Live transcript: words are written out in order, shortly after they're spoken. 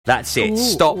That's it.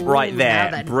 Stop right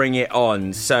there. Bring it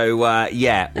on. So,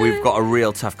 we've got a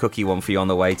real tough cookie one for you on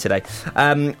the way today.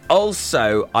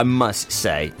 Also, I must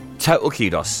say, total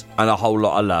kudos and a whole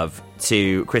lot of love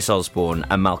to Chris Osborne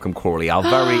and Malcolm Crawley, our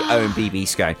very own BB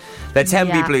Scone. The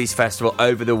Tenby Blues Festival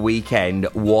over the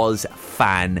weekend was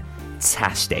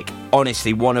fantastic.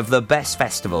 Honestly, one of the best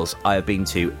festivals I have been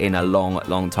to in a long,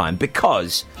 long time.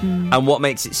 Because, and what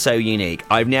makes it so unique,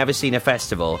 I've never seen a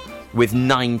festival with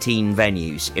 19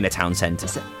 venues in a town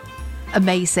centre.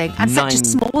 Amazing. And 19. Such a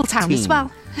small town as well.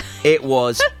 It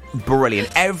was brilliant.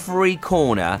 Every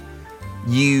corner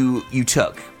you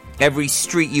took, every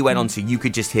street you went onto, you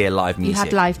could just hear live music. You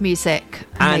had live music.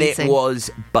 Amazing. And it was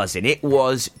buzzing. It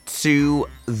was to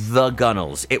the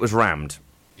gunnels. It was rammed.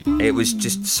 It was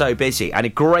just so busy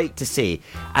and great to see.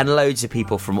 And loads of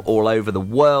people from all over the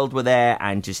world were there.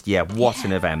 And just, what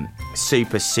an event.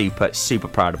 Super, super, super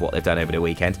proud of what they've done over the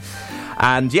weekend.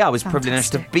 And, I was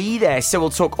privileged to be there. So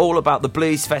we'll talk all about the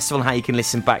Blues Festival and how you can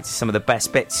listen back to some of the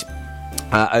best bits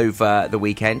over the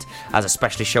weekend as a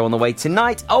specialist show on the way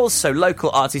tonight. Also,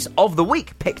 local artist of the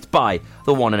week picked by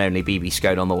the one and only BB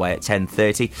Scone on the way at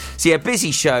 10:30. So, busy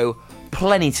show.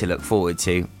 Plenty to look forward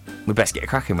to. We best get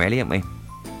cracking, really, haven't we?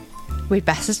 We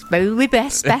best, put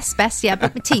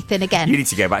my teeth in again. You need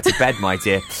to go back to bed, my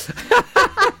dear.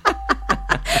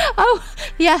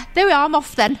 There we are, I'm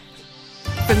off then.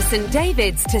 From St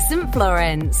David's to St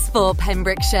Florence for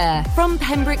Pembrokeshire. From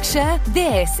Pembrokeshire,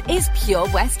 this is Pure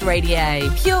West Radio.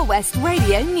 Pure West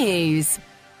Radio News.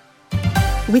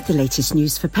 With the latest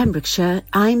news for Pembrokeshire,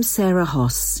 I'm Sarah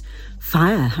Hoss.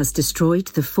 Fire has destroyed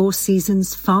the Four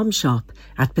Seasons farm shop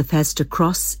at Bethesda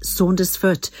Cross,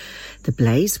 Saundersfoot. The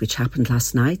blaze, which happened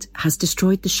last night, has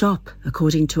destroyed the shop,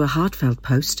 according to a heartfelt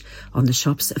post on the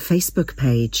shop's Facebook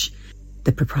page.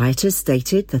 The proprietors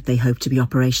stated that they hope to be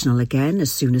operational again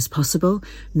as soon as possible.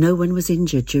 No one was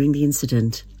injured during the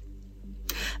incident.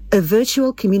 A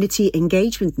virtual community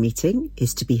engagement meeting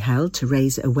is to be held to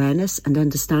raise awareness and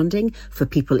understanding for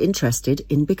people interested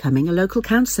in becoming a local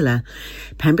councillor.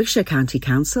 Pembrokeshire County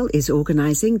Council is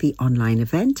organising the online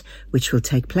event, which will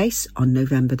take place on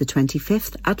November the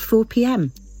 25th at 4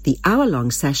 p.m. The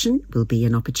hour-long session will be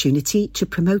an opportunity to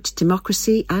promote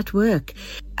democracy at work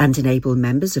and enable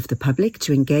members of the public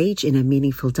to engage in a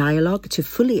meaningful dialogue to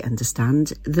fully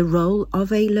understand the role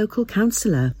of a local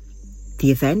councillor. The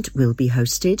event will be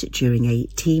hosted during a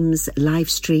Teams live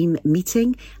stream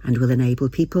meeting and will enable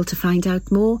people to find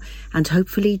out more and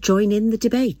hopefully join in the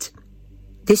debate.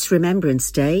 This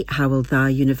Remembrance Day, Howell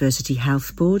Dda University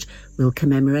Health Board will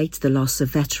commemorate the loss of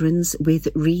veterans with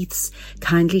wreaths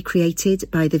kindly created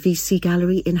by the VC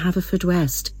Gallery in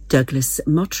Haverfordwest. Douglas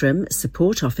Mottram,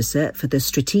 Support Officer for the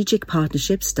Strategic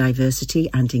Partnerships, Diversity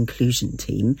and Inclusion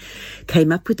team,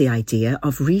 came up with the idea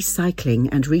of recycling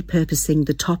and repurposing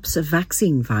the tops of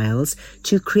vaccine vials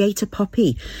to create a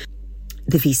poppy.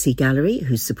 The VC Gallery,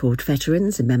 who support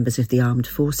veterans and members of the armed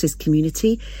forces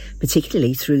community,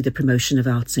 particularly through the promotion of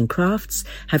arts and crafts,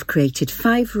 have created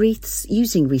 5 wreaths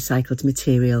using recycled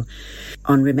material.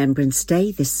 On Remembrance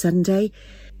Day this Sunday,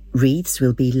 wreaths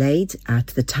will be laid at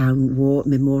the Town War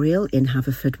Memorial in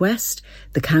Haverfordwest,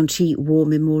 the County War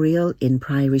Memorial in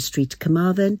Priory Street,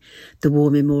 Carmarthen, the War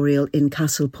Memorial in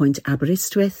Castle Point,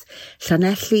 Aberystwyth,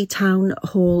 Llanelli Town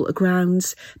Hall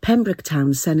Grounds, Pembroke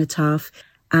Town Cenotaph,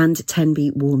 and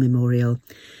Tenby War Memorial.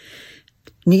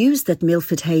 News that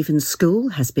Milford Haven School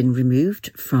has been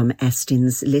removed from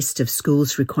Estin's list of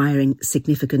schools requiring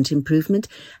significant improvement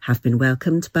have been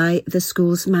welcomed by the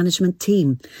school's management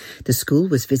team. The school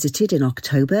was visited in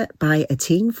October by a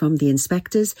team from the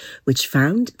inspectors, which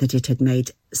found that it had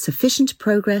made sufficient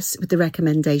progress with the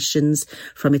recommendations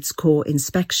from its core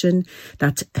inspection,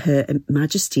 that Her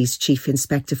Majesty's Chief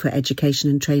Inspector for Education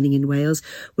and Training in Wales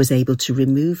was able to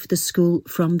remove the school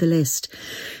from the list.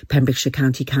 Pembrokeshire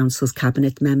County Council's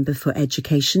Cabinet Member for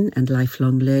Education and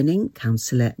Lifelong Learning,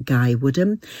 Councillor Guy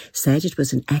Woodham, said it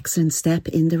was an excellent step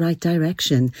in the right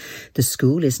direction. The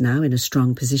school is now in a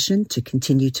strong position to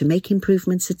continue to make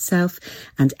improvements itself,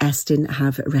 and Estin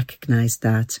have recognised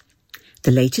that. The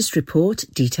latest report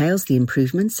details the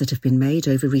improvements that have been made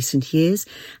over recent years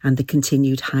and the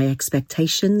continued high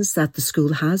expectations that the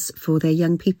school has for their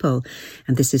young people.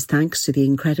 And this is thanks to the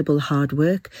incredible hard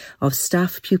work of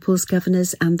staff, pupils,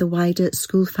 governors and the wider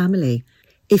school family.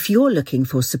 If you're looking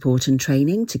for support and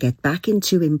training to get back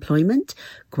into employment,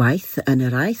 Gwaith and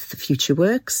Araith Future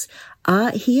Works are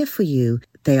here for you.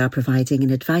 They are providing an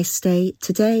advice day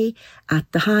today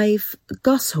at The Hive,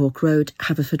 Goshawk Road,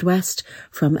 Haverfordwest,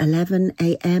 from 11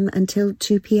 a.m. until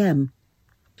 2 p.m.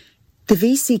 The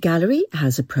VC Gallery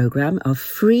has a programme of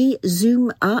free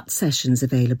Zoom art sessions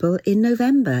available in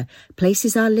November.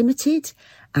 Places are limited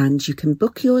and you can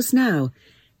book yours now.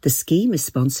 The scheme is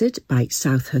sponsored by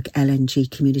Southhook LNG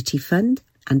Community Fund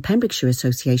and Pembrokeshire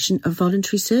Association of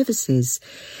Voluntary Services.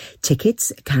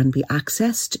 Tickets can be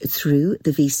accessed through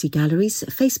the VC Gallery's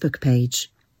Facebook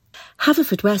page.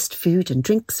 Haverfordwest Food and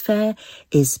Drinks Fair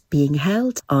is being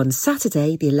held on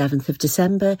Saturday, the 11th of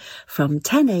December from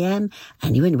 10 a.m.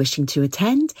 Anyone wishing to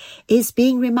attend is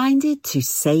being reminded to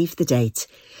save the date.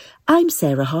 I'm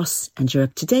Sarah Hoss and you're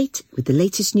up to date with the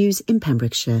latest news in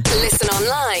Pembrokeshire. Listen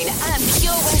online at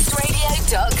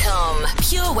purewestradio.com.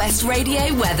 Pure West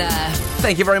Radio weather.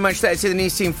 Thank you very much there to the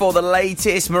news team for the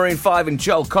latest. Maroon 5 and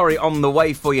Joel Corey on the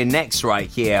way for you next right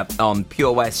here on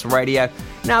Pure West Radio.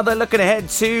 Now they're looking ahead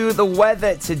to the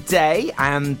weather today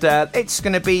and it's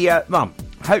going to be,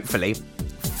 hopefully,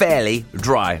 fairly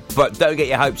dry. But don't get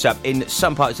your hopes up. In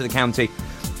some parts of the county,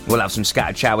 we'll have some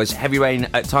scattered showers. Heavy rain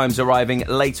at times arriving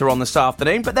later on this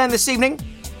afternoon. But then this evening,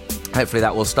 hopefully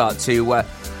that will start to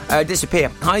disappear.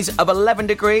 Highs of 11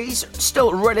 degrees.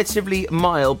 Still relatively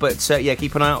mild, but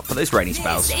keep an eye out for those rainy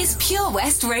spells. This is Pure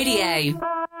West Radio.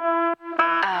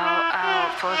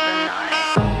 Out for the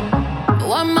night.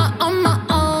 On my own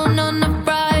on a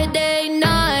Friday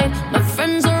night. My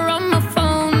friends are on my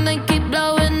phone, they keep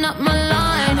blowing up my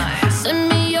line. Send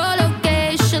me your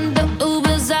location, the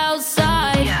Uber's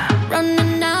outside.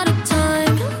 Running out of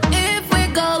time. If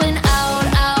we're going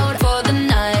out for the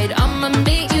night, I'ma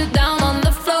meet you down on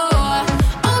the floor.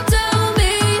 Oh, tell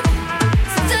me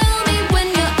when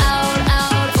you're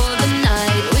out for the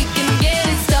night. We can get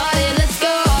it started, let's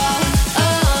go.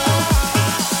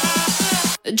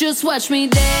 Just watch me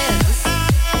dance.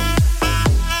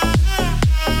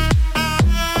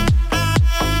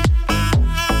 Just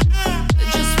watch me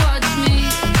dance.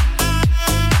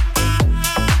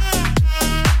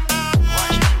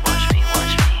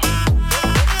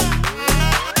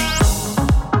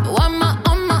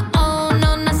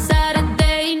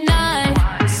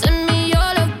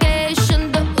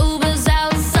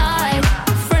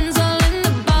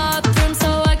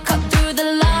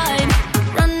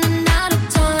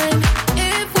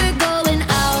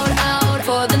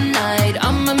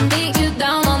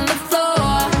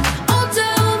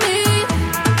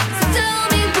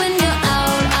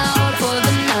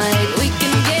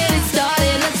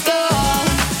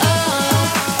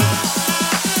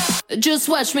 Just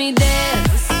watch me. Watch me.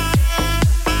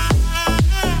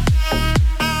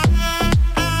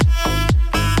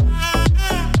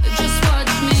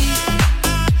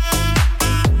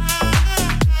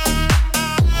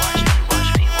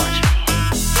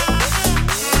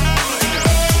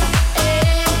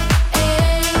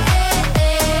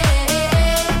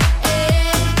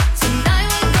 Tonight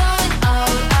we're going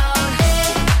out.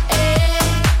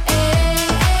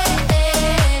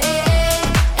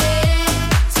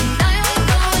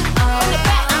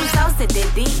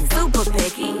 Super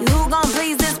picky. Who gon'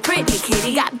 please this pretty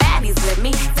kitty? Got baddies with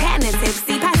me, tan and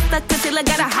tipsy. Pass the concealer,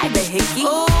 gotta hide the hickey.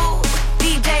 Ooh,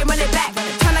 DJ run it back.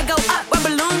 Tryna go up where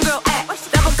Balloon Girl at.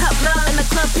 Double cup love in the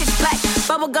club, pitch black.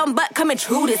 Bubblegum butt coming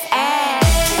true this ass.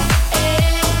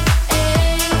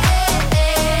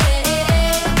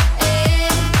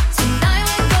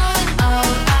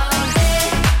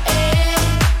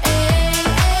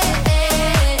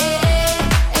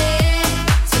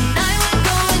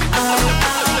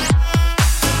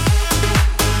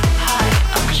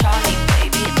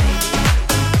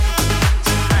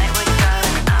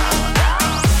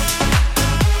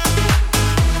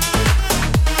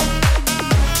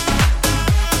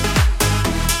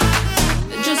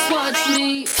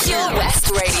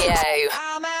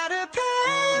 I'm at a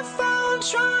payphone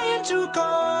trying to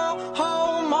call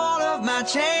home all of my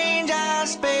change I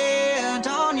spent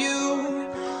on you.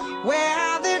 Where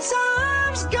have the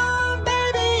times gone,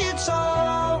 baby? It's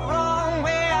all wrong.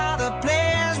 Where are the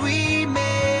plans we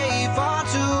made for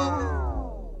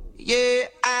two? Yeah,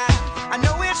 I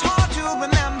know it's hard to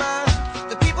remember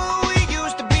the people we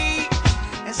used to be.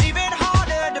 It's even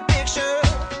harder to picture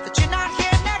that you're not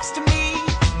here next to me.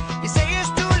 You say it's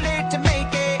too late to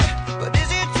make it, but is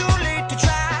it too late to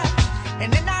try?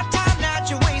 And in that time that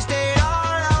you wasted,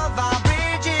 all of our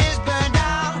bridges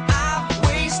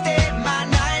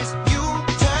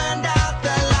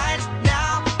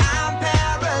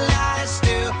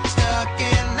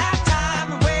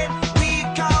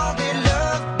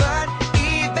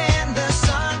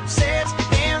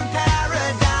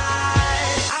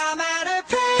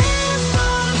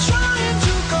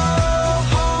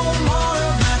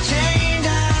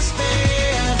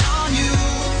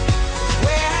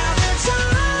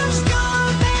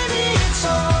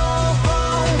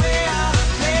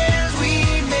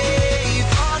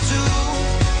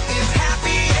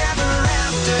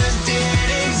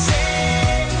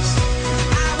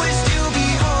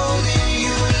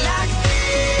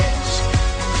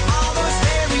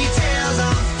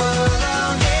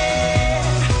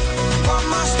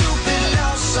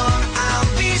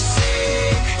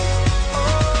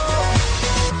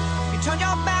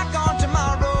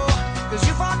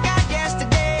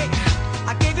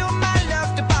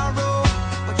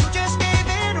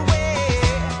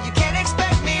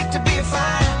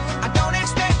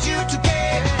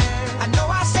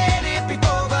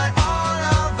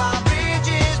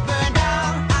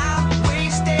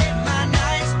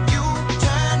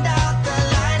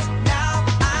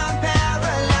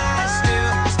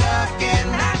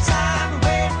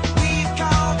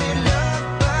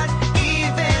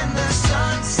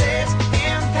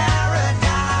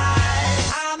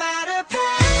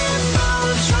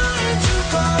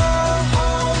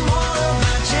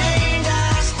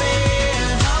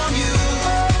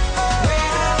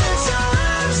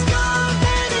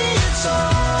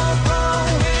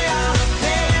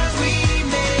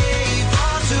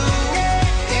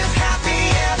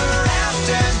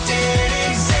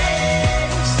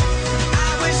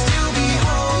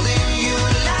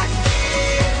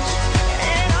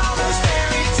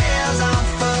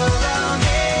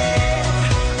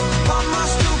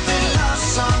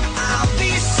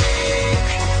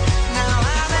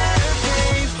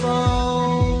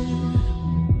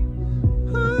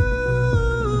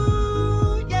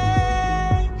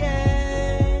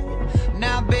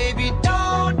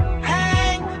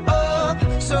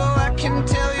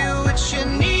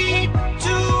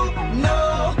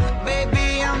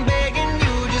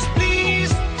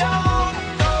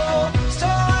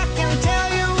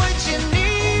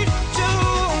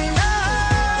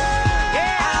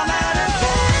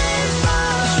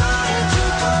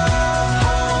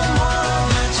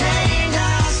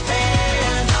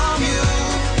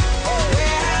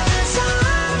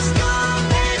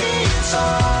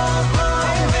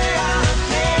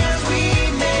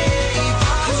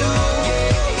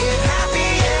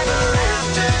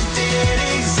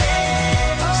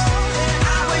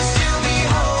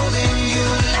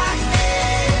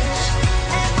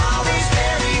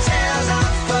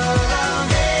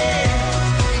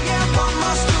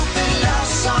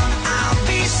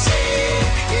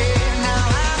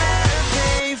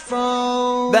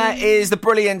is the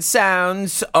brilliant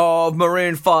sounds of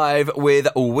Maroon 5 with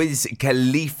Wiz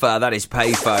Khalifa. That is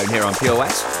Payphone here on Pure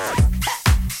West.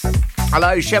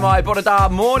 Hello, Shemai Bodada.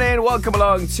 Morning. Welcome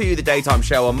along to the Daytime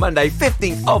Show on Monday,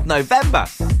 15th of November.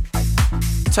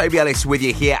 Toby Ellis with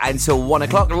you here until 1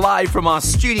 o'clock, live from our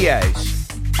studios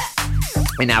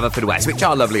in Haverfordwest, which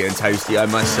are lovely and toasty, I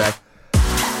must say.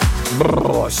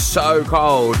 Brrr, so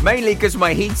cold. Mainly because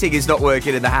my heating is not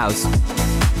working in the house.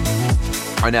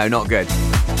 I know, not good.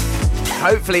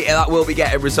 Hopefully that will be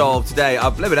getting resolved today. I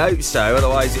blooming hope so.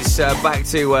 Otherwise, it's back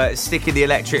to sticking the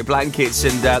electric blankets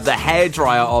and the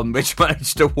hairdryer on, which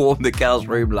managed to warm the girls'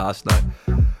 room last night.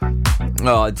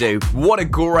 Oh, I do. What a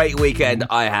great weekend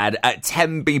I had at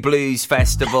Tenby Blues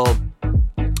Festival.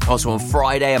 Also on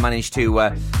Friday, I managed to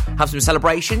have some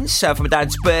celebrations for my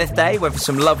dad's birthday. Went for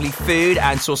some lovely food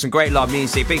and saw some great live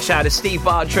music. Big shout out to Steve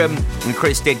Bartram and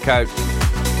Chris Didcote.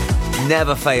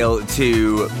 Never fail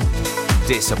to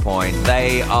disappoint.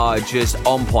 They are just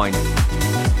on point.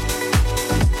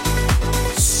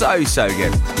 So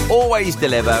good. Always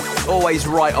deliver. Always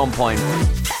right on point.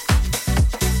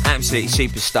 Absolute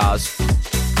superstars.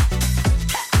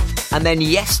 And then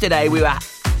yesterday we were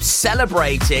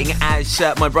celebrating as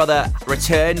my brother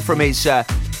returned from his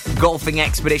golfing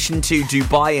expedition to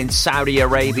Dubai and Saudi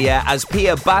Arabia as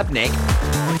Pia Babnik,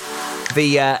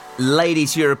 the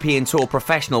Ladies European Tour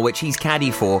professional, which he's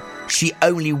caddy for, she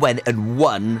only went and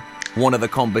won one of the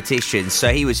competitions,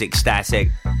 so he was ecstatic.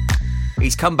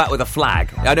 He's come back with a flag.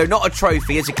 I know, not a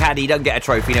trophy. As a caddy, he doesn't get a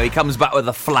trophy. No, he comes back with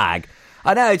a flag.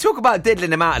 I know, talk about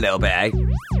diddling him out a little bit, eh?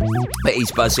 But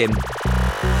he's buzzing.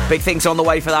 Big things on the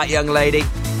way for that young lady.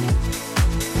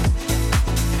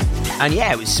 And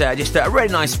yeah, it was just a really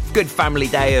nice, good family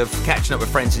day of catching up with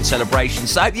friends and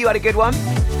celebrations. So I hope you had a good one.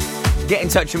 Get in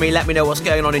touch with me, let me know what's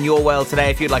going on in your world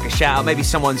today if you'd like a shout out. Maybe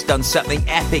someone's done something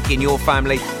epic in your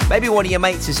family. Maybe one of your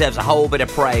mates deserves a whole bit of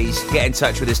praise. Get in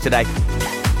touch with us today.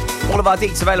 All of our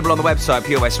deets available on the website,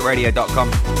 purewestradio.com.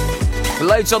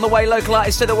 Loads on the way, local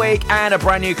artists of the week, and a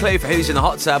brand new clue for who's in the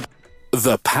hot tub.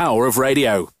 The power of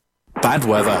radio. Bad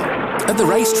weather. At the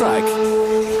racetrack.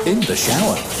 In the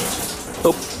shower.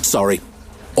 Oh, sorry.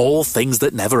 All things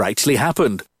that never actually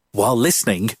happened. While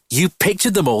listening, you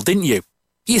pictured them all, didn't you?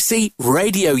 You see,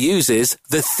 radio uses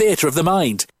the theatre of the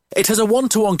mind. It has a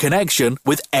one-to-one connection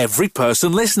with every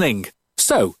person listening.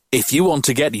 So, if you want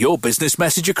to get your business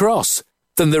message across,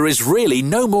 then there is really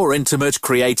no more intimate,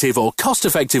 creative or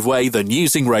cost-effective way than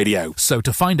using radio. So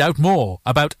to find out more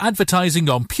about advertising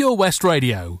on Pure West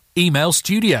Radio, email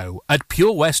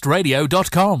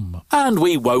studio@purewestradio.com. And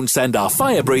we won't send our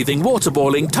fire-breathing,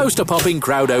 water-boiling, toaster-popping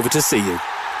crowd over to see you.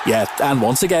 Yeah, and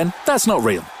once again, that's not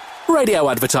real. Radio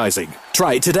advertising.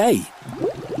 Try it today.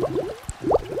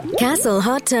 Castle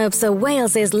Hot Tubs are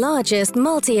Wales's largest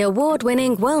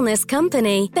multi-award-winning wellness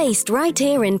company, based right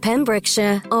here in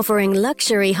Pembrokeshire, offering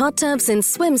luxury hot tubs and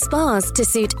swim spas to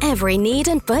suit every need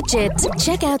and budget.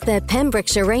 Check out their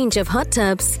Pembrokeshire range of hot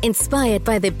tubs, inspired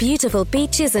by the beautiful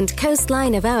beaches and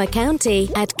coastline of our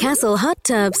county, at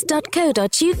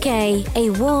castlehottubs.co.uk. A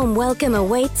warm welcome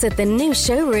awaits at the new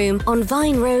showroom on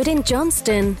Vine Road in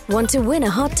Johnston. Want to win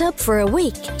a hot tub for a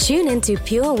week? Tune into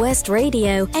Pure West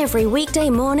Radio every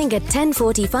weekday morning at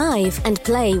 10:45 and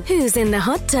play Who's in the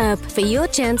Hot Tub for your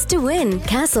chance to win.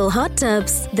 Castle Hot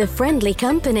Tubs, the friendly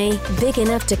company, big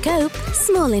enough to cope,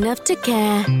 small enough to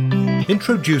care.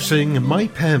 Introducing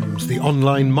MyPems, the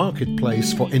online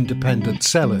marketplace for independent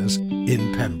sellers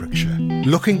in Pembrokeshire.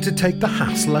 Looking to take the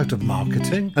hassle out of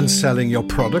marketing and selling your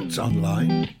products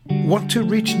online? Want to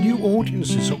reach new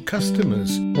audiences or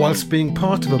customers whilst being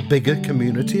part of a bigger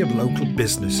community of local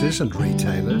businesses and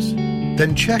retailers?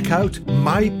 Then check out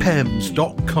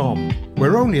mypems.com.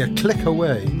 We're only a click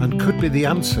away and could be the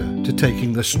answer to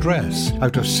taking the stress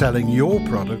out of selling your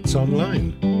products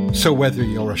online. So whether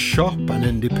you're a shop, an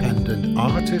independent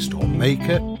artist or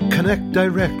maker, connect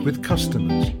direct with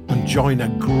customers and join a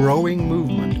growing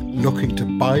movement looking to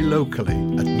buy locally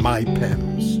at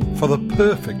MyPems. For the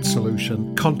perfect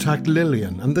solution, contact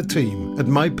Lillian and the team at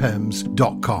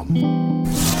mypems.com.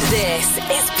 This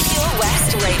is Pure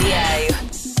West Radio.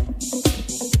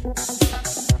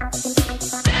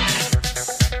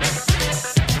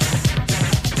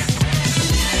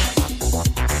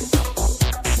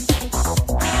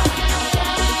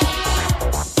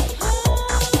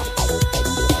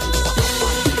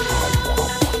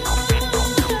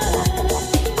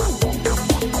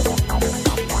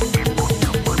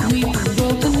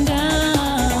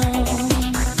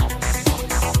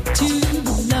 To the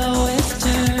lowest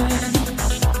turn.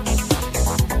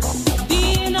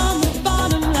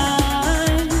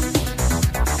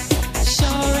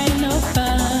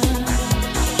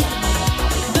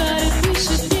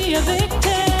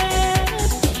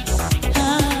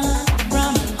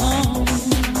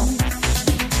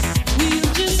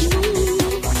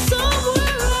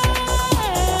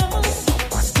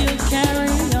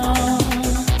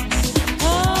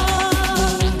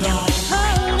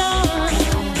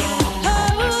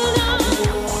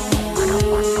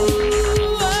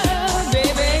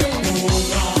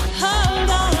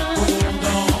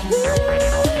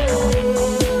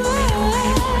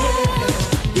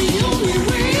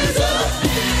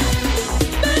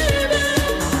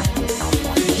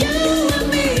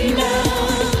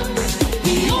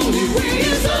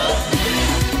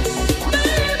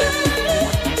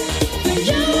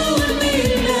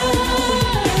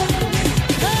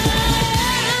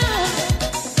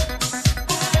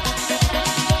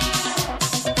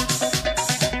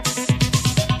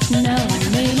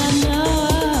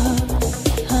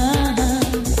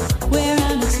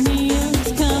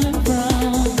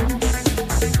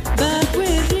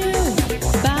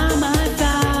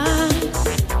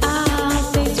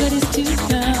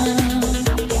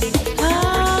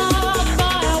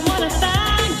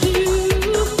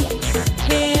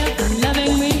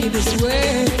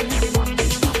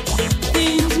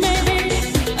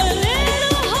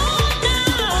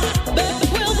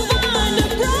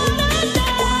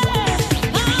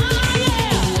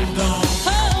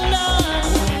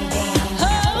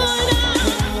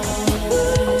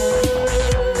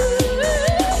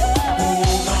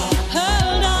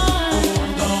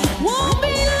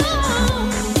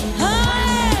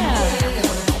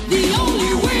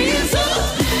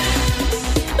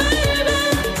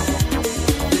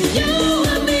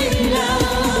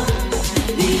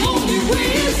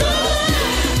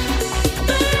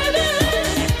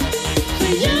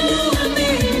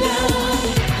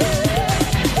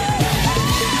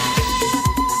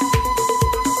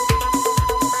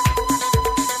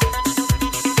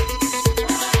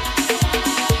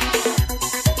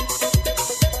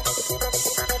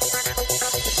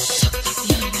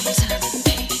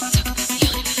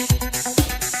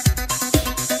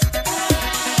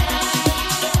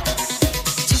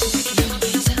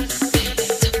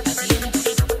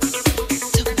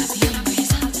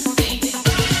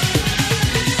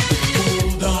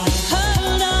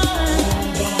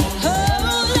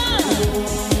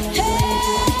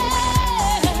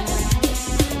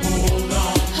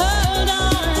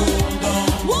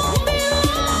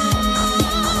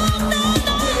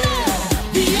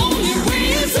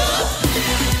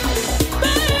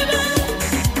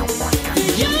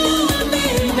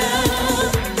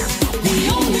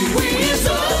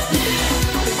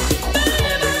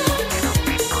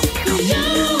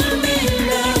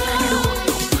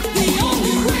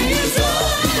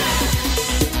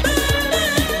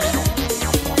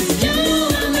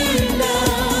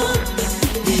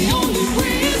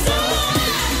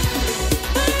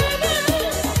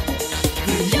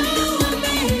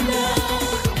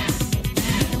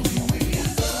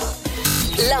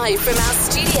 Live from our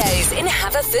studios in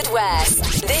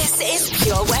Haverfordwest, this is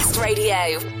Pure West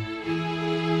Radio.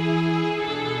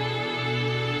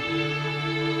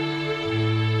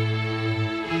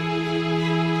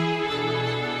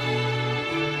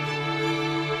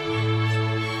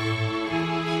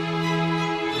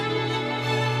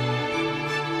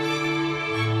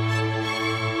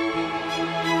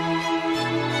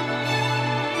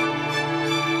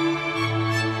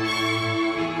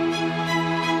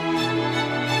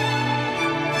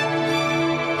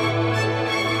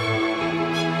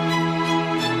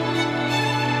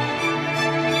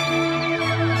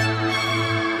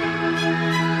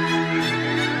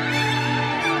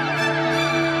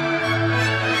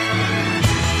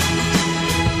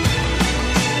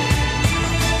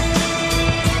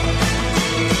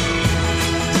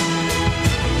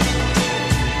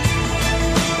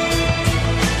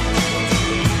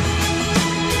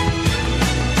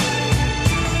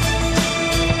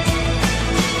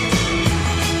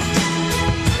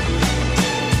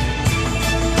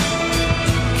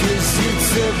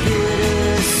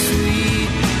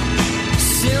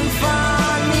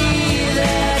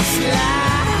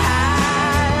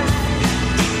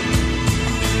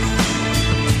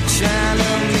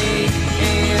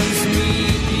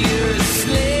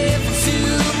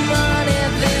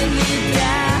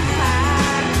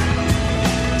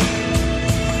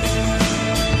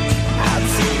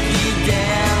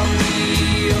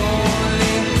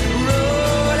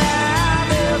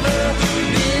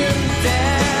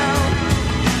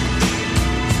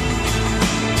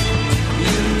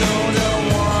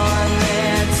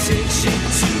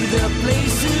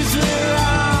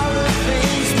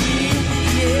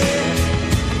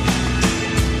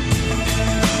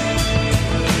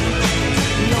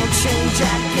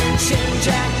 change, I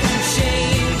can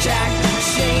change, I can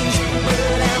change,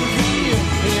 but I'm here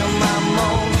in my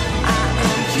mold. I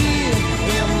am here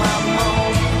in my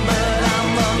mold, but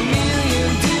I'm a million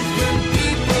different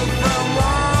people from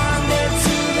one day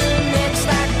to the next. I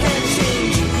can't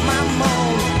change my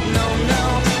mold. No, no,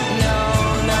 no,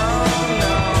 no,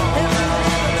 no. Have you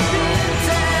ever been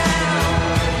down?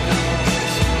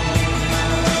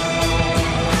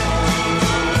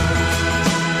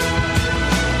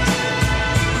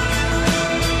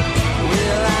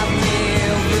 Well, I've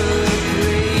never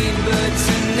prayed, but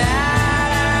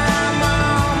tonight I'm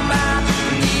on my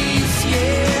knees,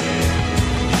 yeah.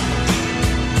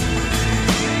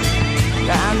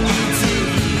 I need to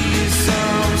hear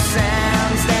some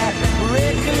sounds that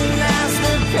recognize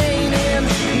the pain in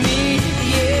me,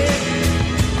 yeah.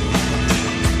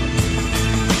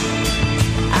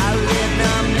 I let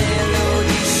the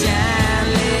melody shine,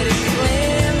 let it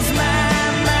cleanse my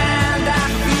mind. I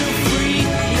feel free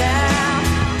now.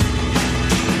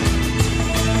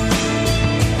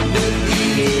 But the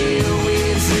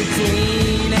airwaves are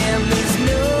clean and there's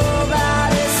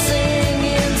nobody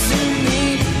singing to me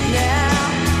now.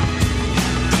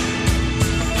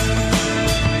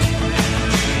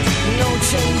 No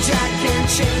change, I can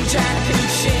change, I can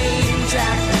change, I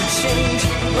can change,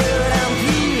 but I'm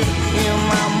here in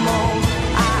my mold.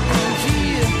 I am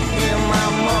here in my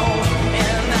mold,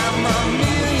 and I'm a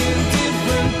million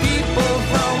different people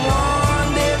from one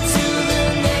day to the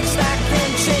next. I can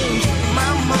change my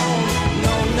mold.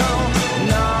 No, no,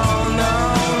 no, no,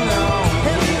 no.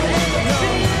 Have you ever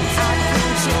been? I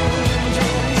can change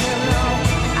it, you know.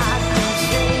 I can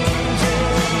change it.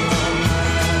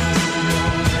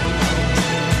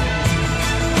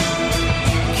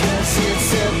 'Cause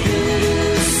it's a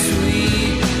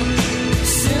bittersweet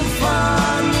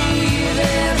symphony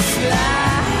that's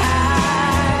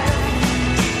life.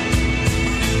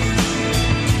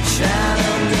 Trying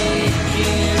to make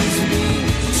ends meet,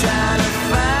 trying to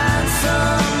find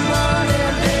someone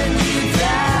and then you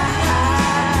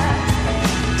die.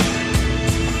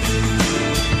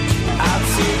 I'll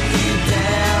take you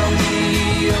down the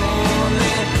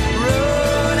only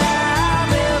road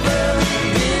I've ever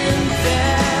been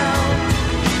down.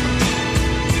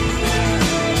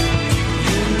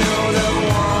 You know, the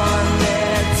one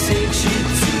that takes you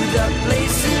to the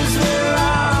places where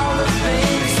all the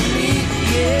things meet,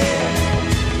 yeah.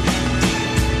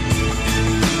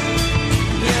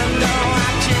 You know, I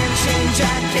can change, I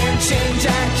can change, I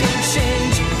can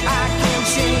change, I can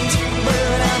change,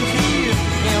 but I'm here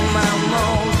in my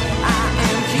mold. I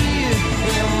am here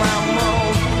in my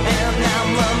mold, and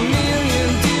I'm a million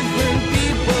different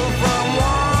people from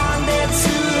one day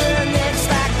to the next.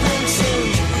 I can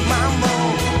change my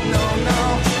mold. No, no,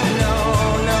 no,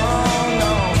 no,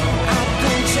 no. I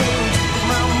can change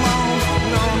my mold.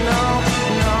 No, no,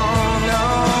 no, no,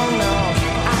 no.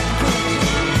 I can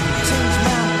change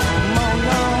my mold.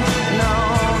 No, no,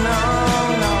 no,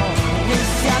 no.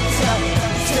 Yes, I tell,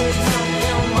 take my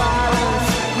violence,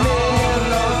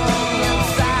 melody and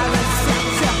silence. I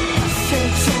tell,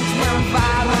 can't change my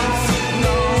violence,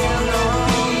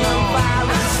 melody and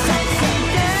violence. I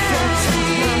can't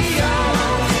change my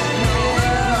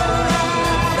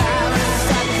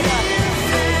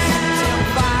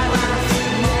violence,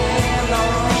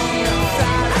 melody and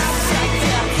silence. I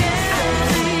tell, can't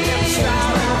change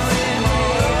my violence,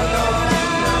 melody and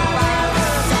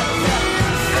silence. I tell,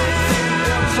 can't change my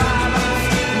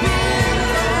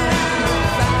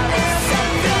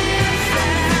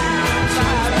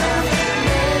violence,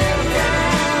 melody and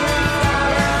violence.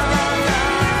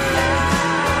 I tell,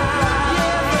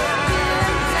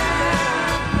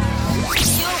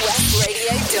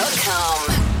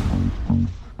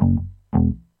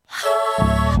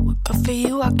 Good for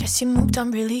you, I guess you moved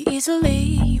on really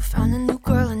easily. You found a new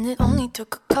girl and it only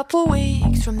took a couple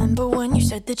weeks. Remember when you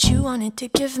said that you wanted to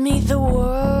give me the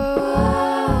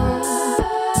world?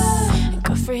 And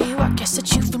good for you, I guess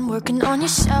that you've been working on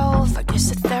yourself. I guess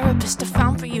the therapist I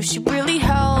found for you, she really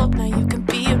helped. Now you can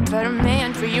be a better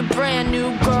man for your brand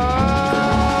new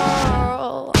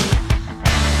girl.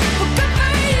 Well, good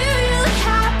for you, you look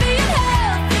happy and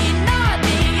healthy. Not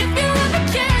me, if you ever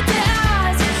cared to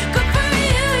ask. Good for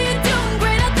you, you're doing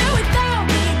great out there without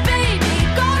me, baby.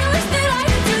 God, I wish that I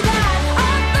could do that. I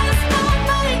lost my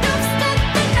mind, I've spent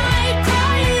the night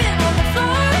crying on the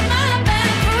floor of my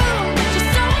bedroom. Just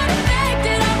so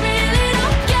unaffected, I really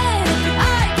don't get it, but I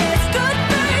guess good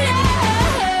for you.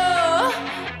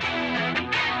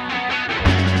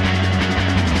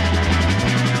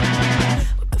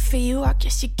 Good for you, I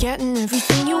guess you're getting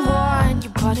everything you want. You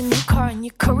bought a new car and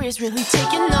your career's really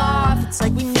taking off. It's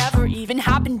like we never even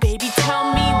happened, baby.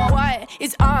 Tell me what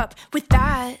is up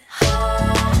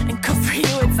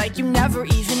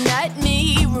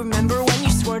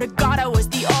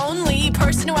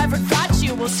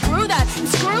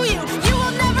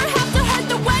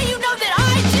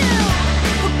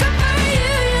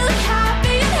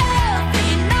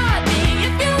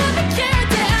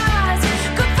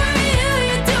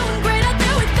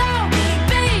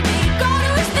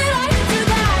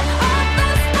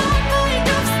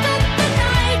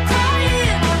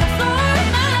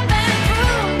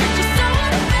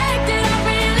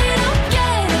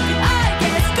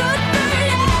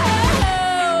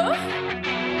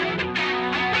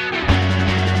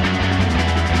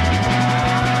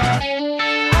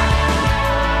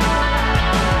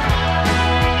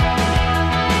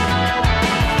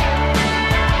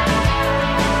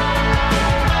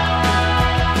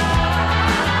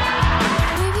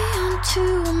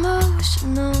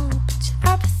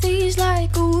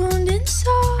like a wound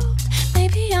inside.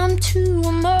 Maybe I'm too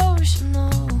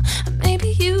emotional. Maybe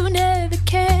you never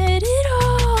cared at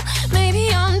all.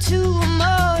 Maybe I'm too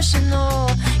emotional.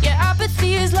 Yeah,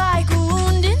 apathy is like a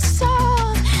wound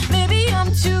inside. Maybe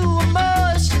I'm too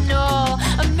emotional.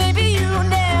 Maybe you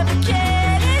never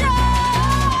cared at all.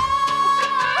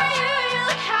 You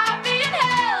look happy and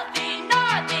healthy,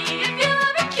 not me. If you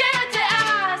ever cared to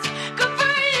ask, good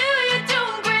for you, you're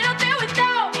doing great out there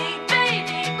without me,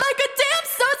 baby. Like a damn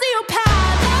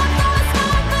sociopath. I've lost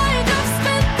my mind. I've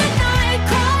spent the night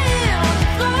crying on the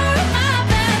floor of my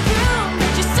bedroom.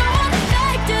 But you're so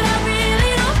unaffected, I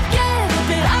really don't get it.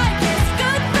 But I guess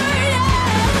good for you.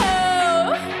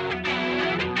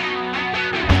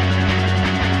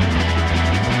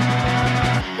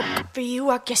 For you,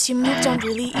 I guess you moved on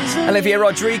really easily. Olivia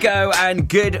Rodrigo and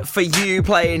Good For You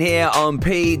playing here on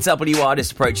PWR,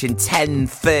 just approaching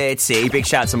 10:30. Big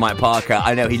shout out to Mike Parker.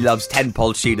 I know he loves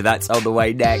 10-pole shooter. That's on the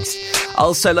way next.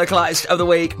 Also, local artist of the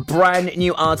week, brand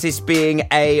new artist being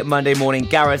a Monday morning.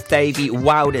 Gareth Davey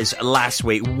wowed us last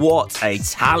week. What a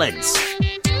talent.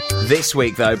 This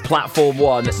week, though, Platform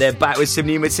 1, they're back with some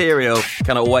new material.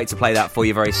 Cannot wait to play that for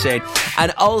you very soon.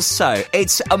 And also,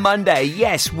 it's a Monday.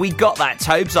 Yes, we got that,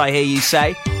 Tobes, I hear you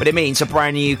say. But it means a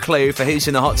brand new clue for who's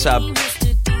in the hot tub.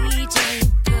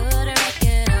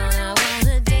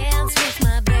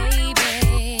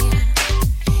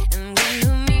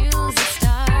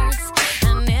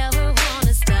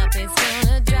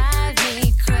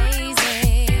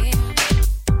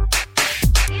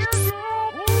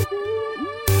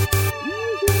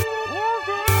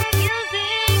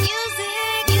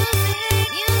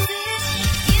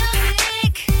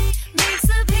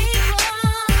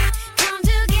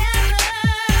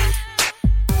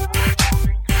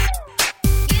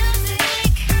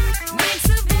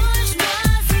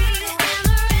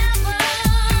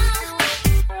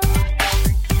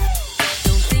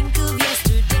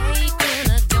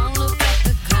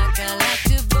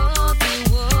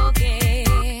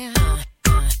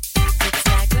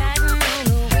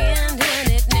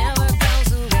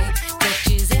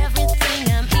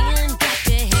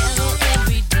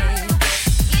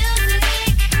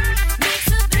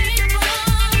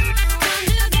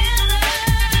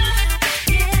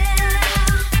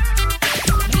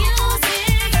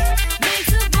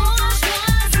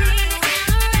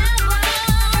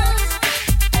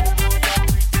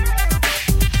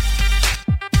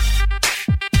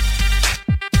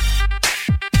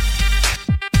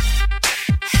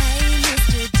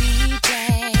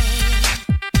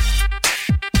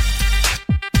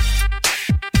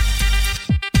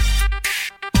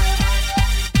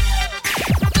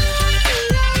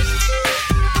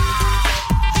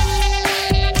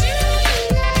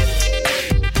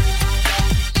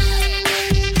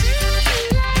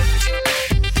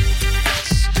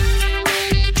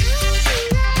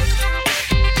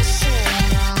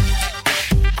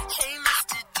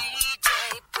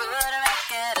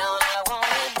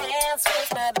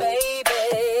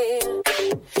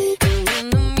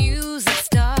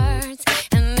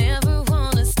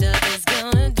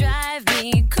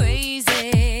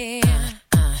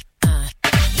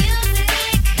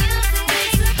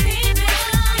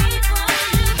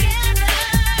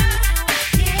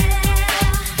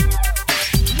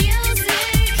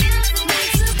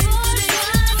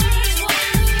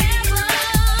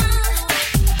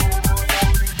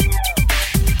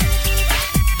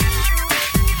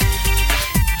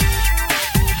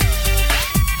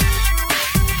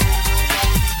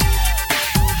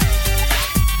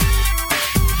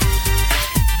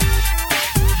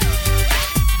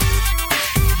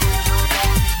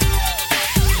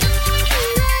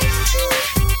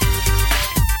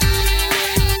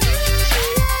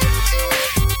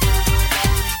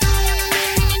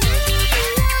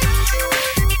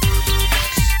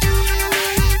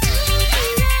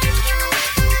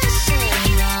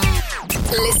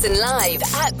 Listen live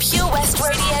at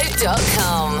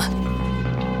purewestradio.com.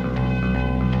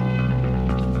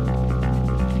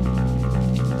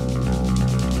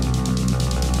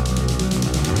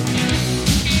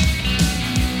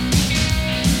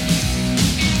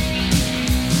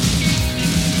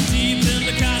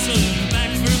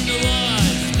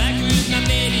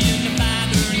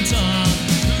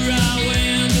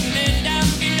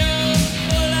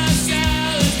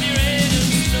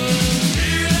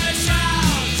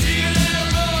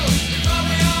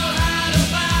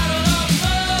 Battle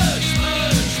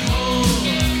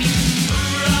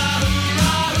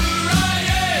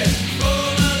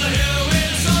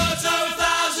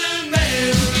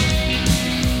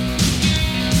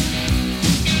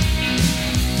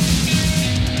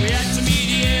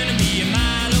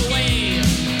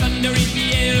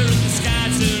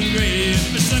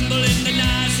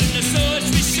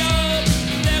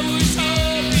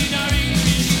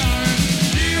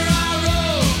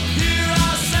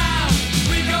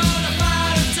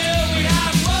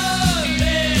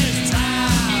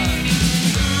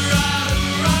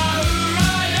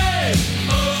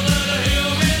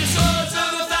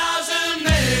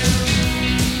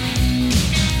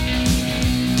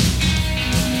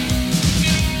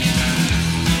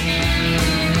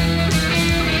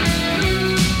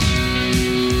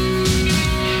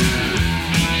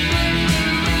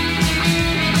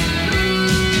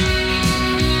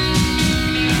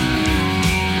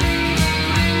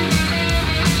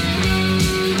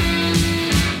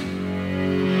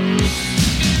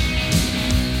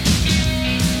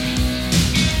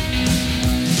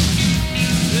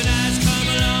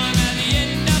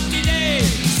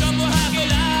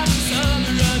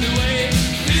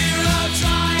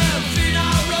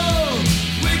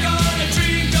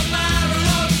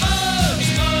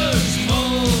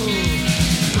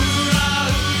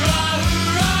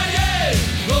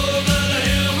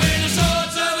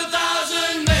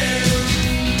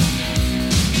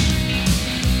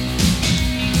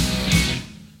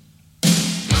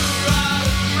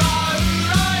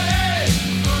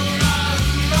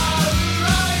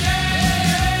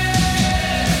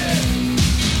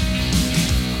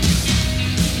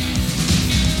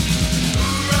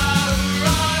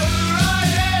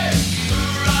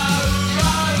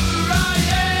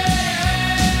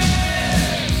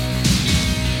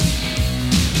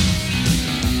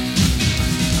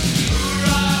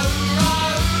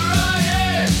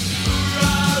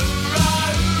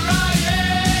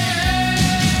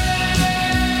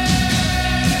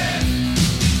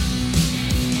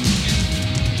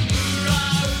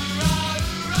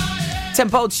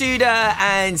Temple Tudor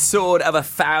and Sword of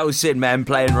 1,000 Men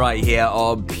playing right here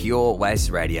on Pure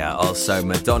West Radio. Also,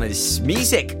 Madonna's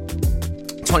music.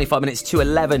 25 minutes to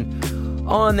 11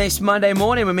 on this Monday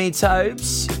morning with me,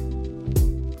 Tobes.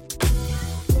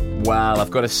 Well,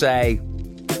 I've got to say,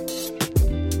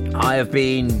 I have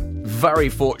been very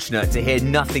fortunate to hear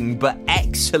nothing but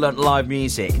excellent live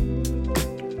music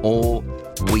all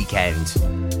weekend.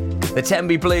 The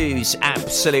Tenby Blues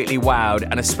absolutely wowed,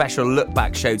 and a special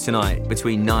look-back show tonight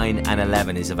between 9 and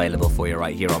 11 is available for you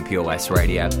right here on Pure West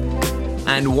Radio.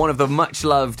 And one of the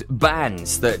much-loved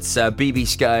bands that BB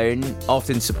Scone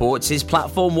often supports is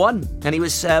Platform One, and he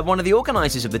was one of the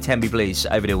organisers of the Tenby Blues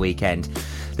over the weekend.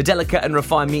 The delicate and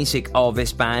refined music of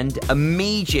this band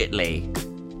immediately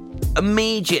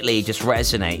just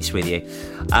resonates with you.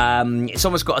 It's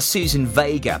almost got a Susan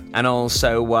Vega and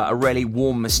also a really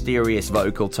warm, mysterious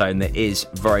vocal tone that is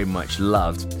very much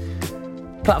loved.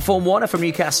 Platform One are from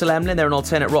Newcastle Emlyn. They're an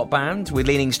alternate rock band with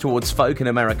leanings towards folk and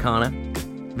Americana.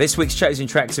 This week's chosen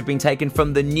tracks have been taken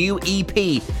from the new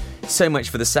EP, So Much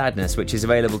for the Sadness, which is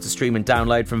available to stream and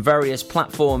download from various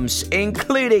platforms,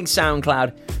 including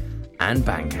SoundCloud and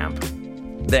Bandcamp.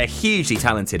 They're hugely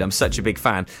talented. I'm such a big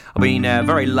fan. I've been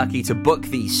very lucky to book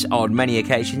these on many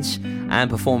occasions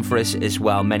and perform for us as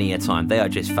well many a time. They are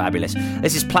just fabulous.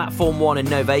 This is Platform One and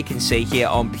No Vacancy here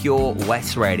on Pure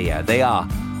West Radio. They are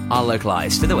our local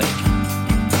artists of the week.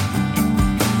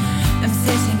 I'm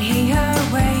sitting here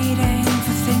waiting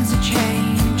for things to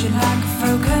change. A lack of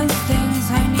focus,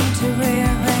 things I need to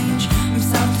rearrange. I'm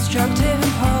self-destructive,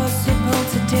 impossible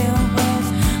to deal with.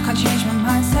 Can't change my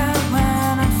mindset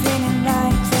when I'm feeling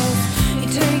like this.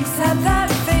 Need to accept that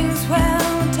things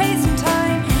will take some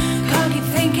time. Can't keep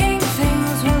thinking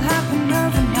things will happen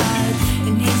overnight.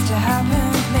 It needs to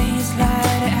happen, please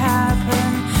let it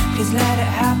happen. Please let it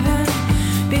happen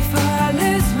before I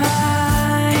lose my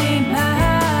mind.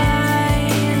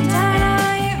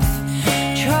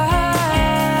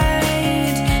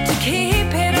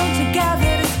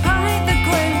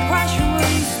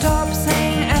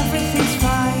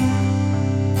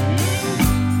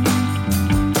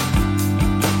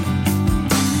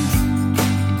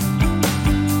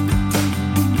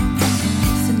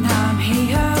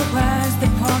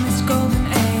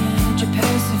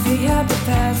 But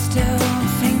there's still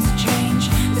things to change.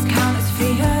 There's countless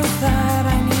fears that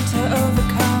I need to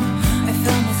overcome. I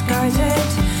feel misguided.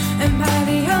 Am I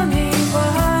the only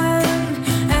one?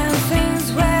 And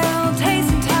things will take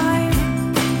some time.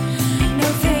 No,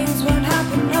 things won't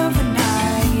happen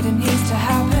overnight. It needs to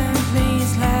happen.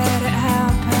 Please let it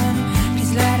happen.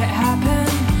 Please let it happen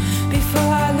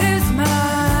before I lose my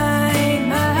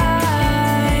mind.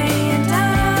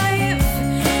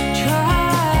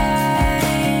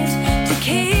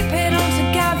 Keep it all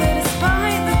together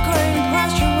despite the growing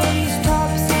pressure. Will you stop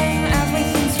saying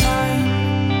everything's fine?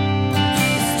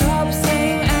 Stop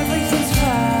saying everything's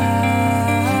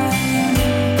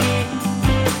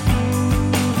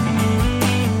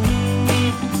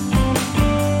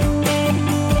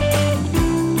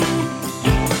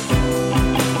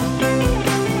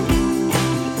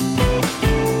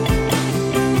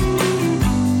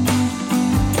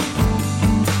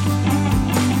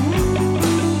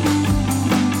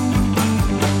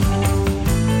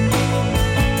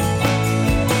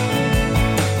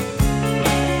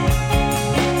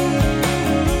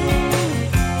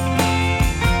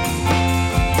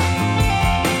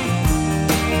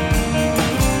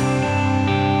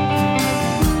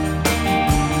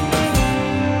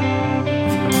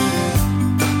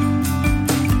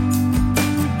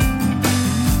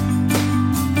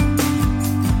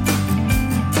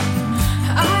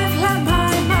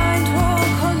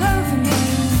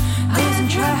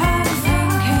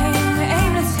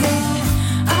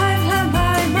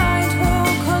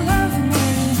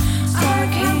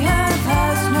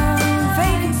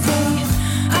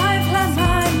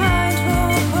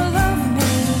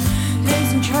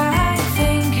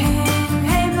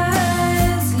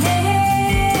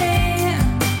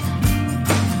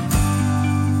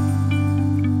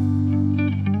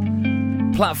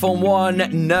Platform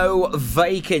One, No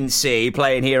Vacancy,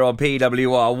 playing here on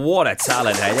PWR. What a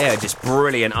talent, hey? They're just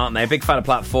brilliant, aren't they? Big fan of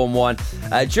Platform One.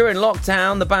 During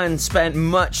lockdown, the band spent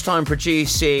much time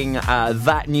producing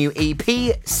that new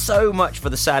EP, So Much for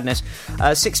the Sadness.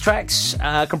 6 tracks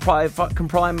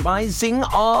comprising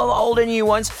all old and new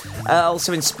ones.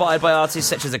 Also inspired by artists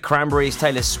such as the Cranberries,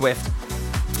 Taylor Swift,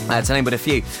 To name but a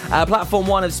few. Platform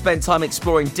One have spent time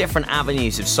exploring different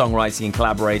avenues of songwriting and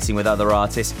collaborating with other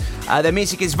artists. Their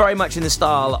music is very much in the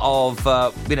style of,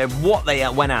 what they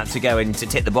went out to go and to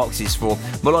tick the boxes for.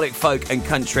 Melodic folk and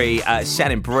country,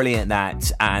 sounding brilliant that,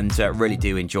 and really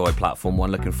do enjoy Platform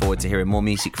One. Looking forward to hearing more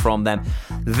music from them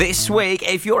this week.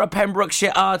 If you're a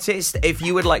Pembrokeshire artist, if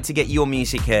you would like to get your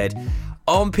music heard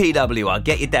on PWR,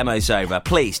 get your demos over.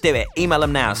 Please do it. Email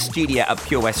them now,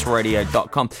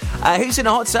 studio@purewestradio.com. Who's in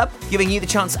a hot tub? Giving you the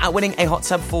chance at winning a hot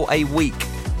tub for a week.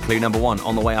 Clue number 1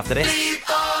 on the way after this. Sleep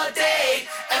all day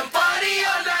and party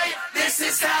all night. This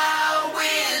is how we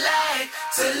like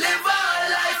to live our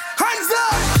life. Hands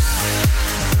up!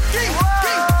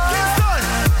 Kingston!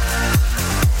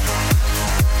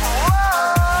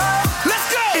 Let's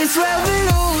go! It's revolution.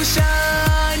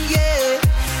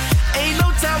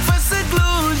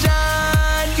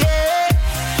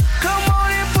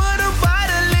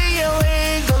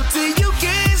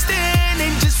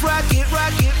 Rock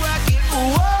it, rock it.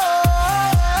 Whoa.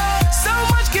 So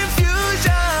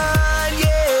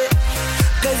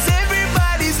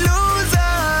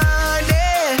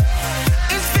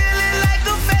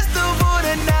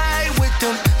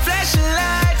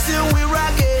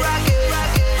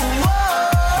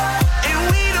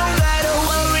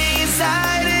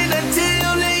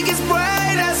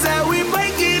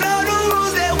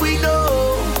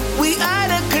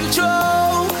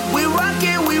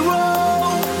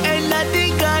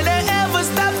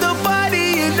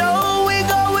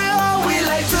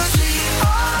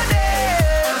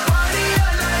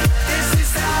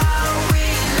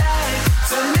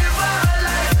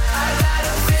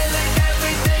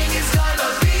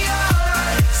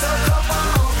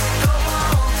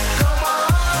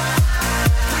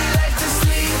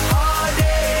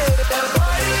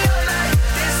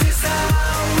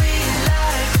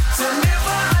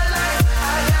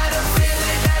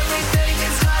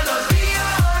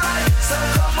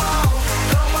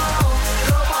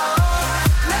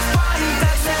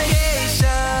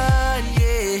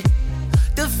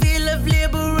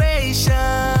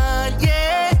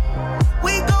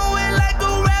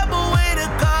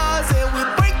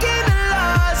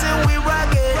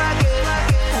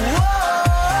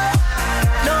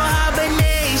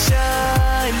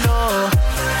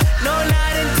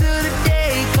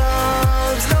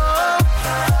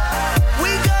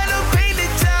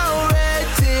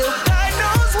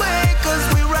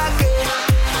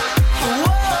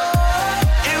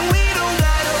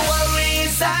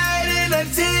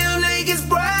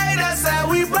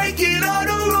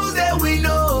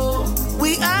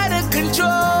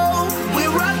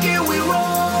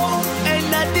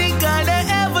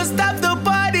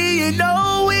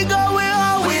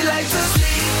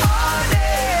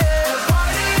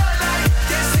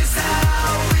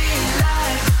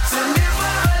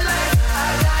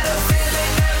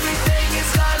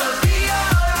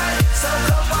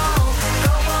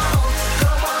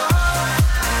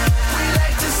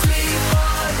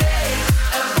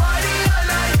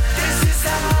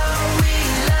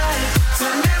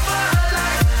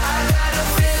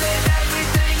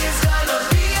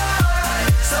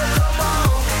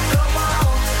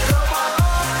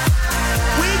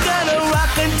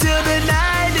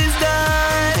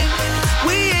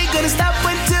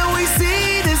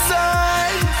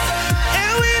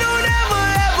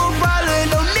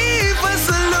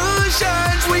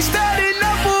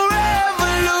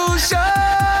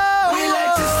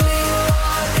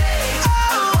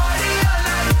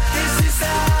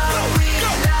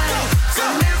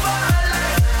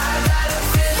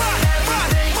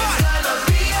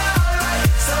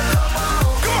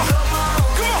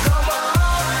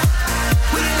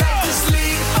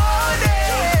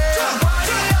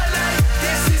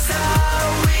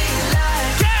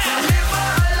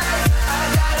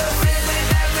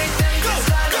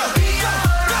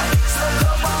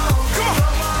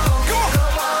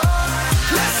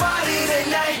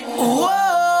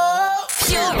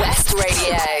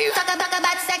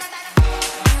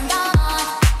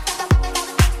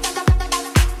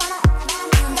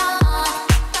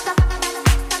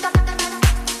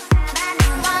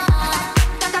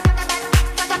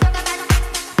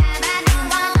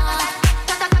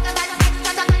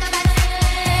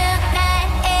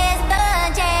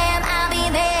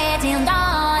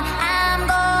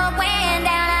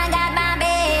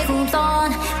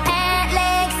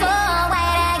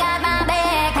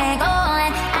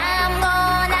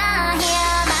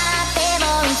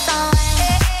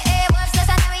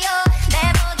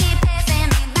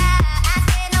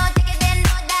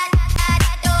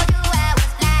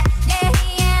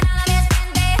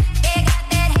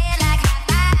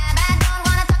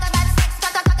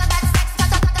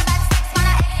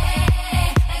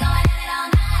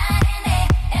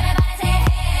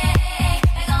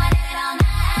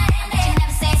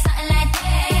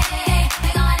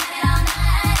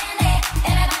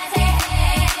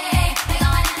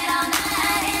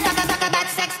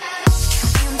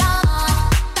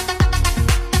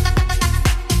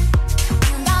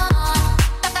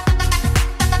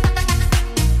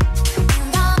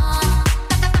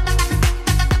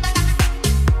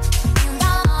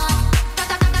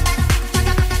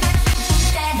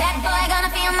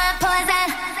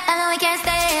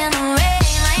in the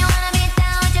rain. Why you wanna be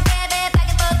down with your baby? Back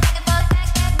and forth, back and forth,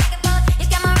 back and forth. You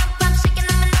got my rump shaking,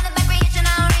 I'm another back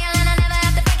recreational real, and I never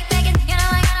have to fake it. You know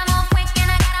I gotta move quick and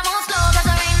I gotta move slow, 'cause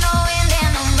there ain't no wind in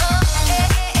no more. Hey,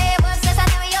 hey, hey, what's this I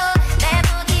tell you? That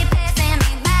boat keep passing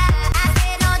me by. I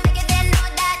said no, take it, then no,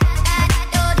 that. I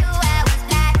told you I was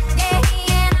black. Yeah, he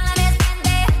and all of his friends,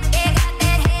 they got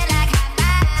that head like high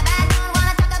five. I don't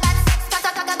wanna talk about sex,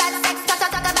 talk about sex,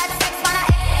 talk about sex. Wanna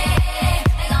hey,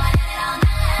 they going at it all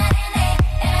night, and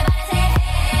everybody say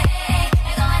hey,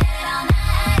 they going at it all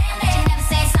night, and you never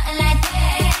say something like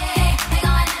hey, they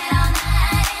going at it all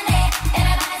night, and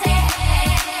everybody say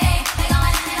hey, they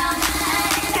going at it all night.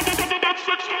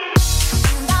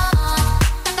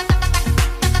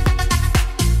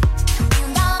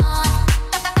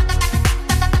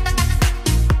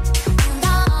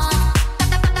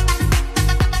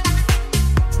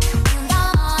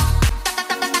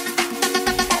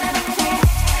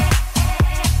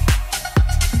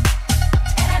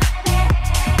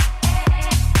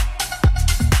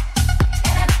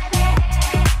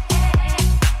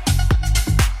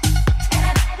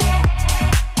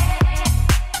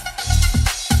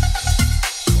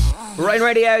 Rain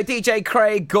Radio, DJ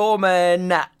Craig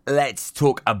Gorman. Let's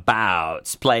talk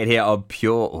about playing here on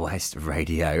Pure West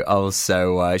Radio.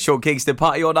 Also, Sean Kingston,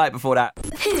 Party All Night before that.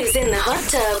 Who's in the Hot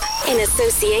Tub? In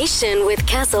association with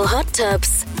Castle Hot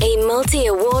Tubs, a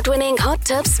multi-award-winning hot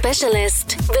tub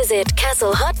specialist. Visit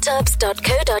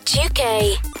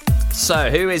castlehottubs.co.uk. So,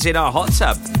 who is in our hot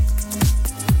tub?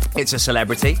 It's a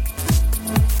celebrity.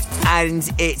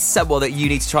 And it's someone that you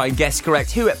need to try and guess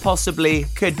correct who it possibly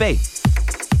could be.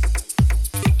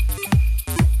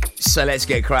 So let's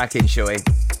get cracking, shall we?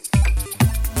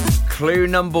 Clue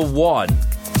number 1.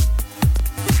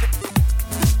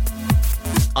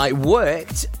 I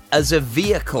worked as a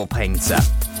vehicle painter.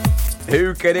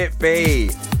 Who could it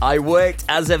be? I worked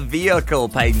as a vehicle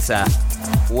painter.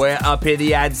 We're up in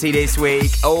the ante this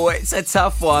week. Oh, it's a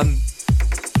tough one.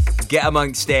 Get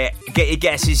amongst it. Get your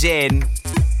guesses in.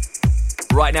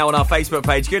 Right now on our Facebook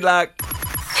page. Good luck.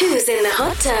 Who's in the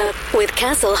Hot Tub? With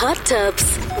Castle Hot Tubs.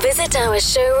 Visit our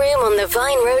showroom on the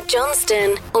Vine Road,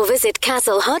 Johnston, or visit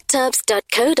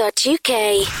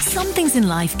castlehottubs.co.uk. Some things in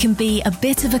life can be a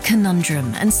bit of a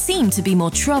conundrum and seem to be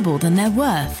more trouble than they're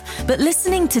worth. But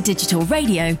listening to digital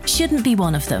radio shouldn't be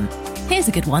one of them. Here's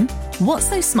a good one. What's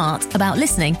so smart about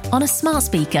listening on a smart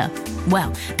speaker?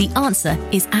 Well, the answer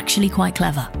is actually quite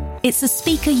clever. It's a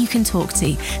speaker you can talk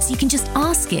to, so you can just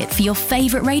ask it for your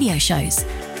favourite radio shows.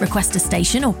 Request a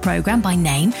station or programme by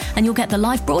name, and you'll get the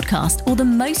live broadcast or the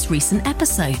most recent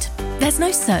episode. There's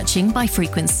no searching by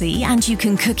frequency, and you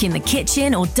can cook in the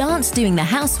kitchen or dance doing the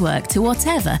housework to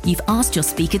whatever you've asked your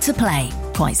speaker to play.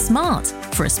 Quite smart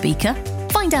for a speaker.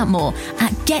 Find out more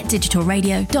at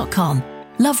getdigitalradio.com.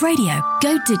 Love radio.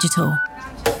 Go digital.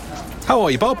 How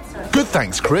are you, Bob? Good,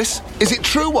 thanks, Chris. Is it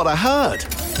true what I heard?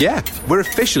 Yeah, we're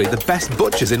officially the best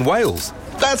butchers in Wales.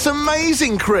 That's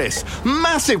amazing, Chris.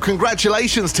 Massive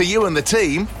congratulations to you and the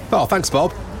team. Oh, thanks,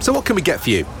 Bob. So what can we get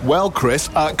for you? Well, Chris,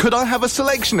 could I have a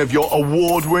selection of your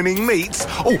award-winning meats?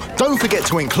 Oh, don't forget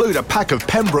to include a pack of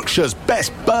Pembrokeshire's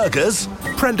best burgers.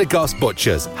 Prendergast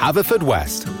Butchers,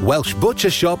 Haverfordwest, Welsh Butcher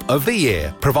Shop of the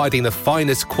Year, providing the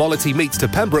finest quality meats to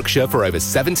Pembrokeshire for over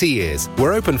 70 years.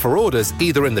 We're open for orders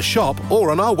either in the shop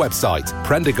or on our website,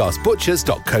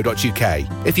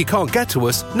 prendergastbutchers.co.uk. If you can't get to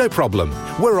us, no problem.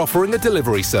 We're offering a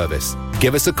delivery service.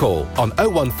 Give us a call on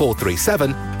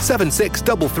 01437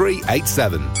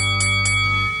 763387.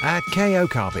 At KO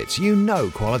Carpets, you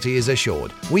know quality is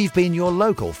assured. We've been your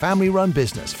local family-run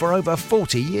business for over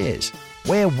 40 years.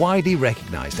 We're widely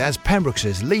recognised as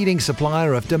Pembrokeshire's leading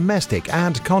supplier of domestic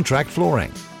and contract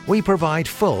flooring. We provide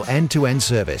full end-to-end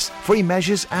service, free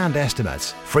measures and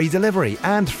estimates, free delivery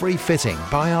and free fitting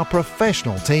by our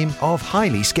professional team of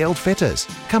highly skilled fitters.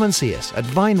 Come and see us at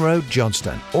Vine Road,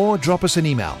 Johnston, or drop us an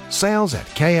email,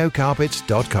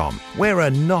 sales@kocarpets.com. We're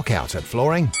a knockout at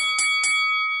flooring.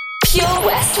 Pure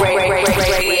West Radio.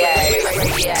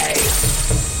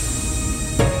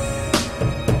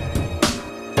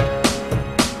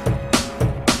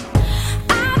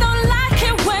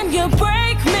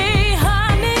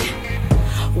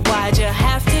 Why'd you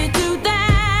have to do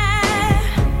that?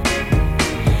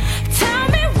 Tell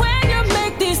me when you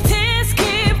make these tears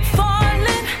keep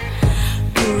falling.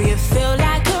 Do you feel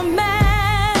like a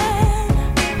man?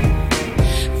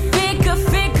 Figure,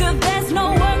 there's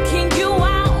no working you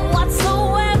out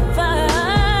whatsoever.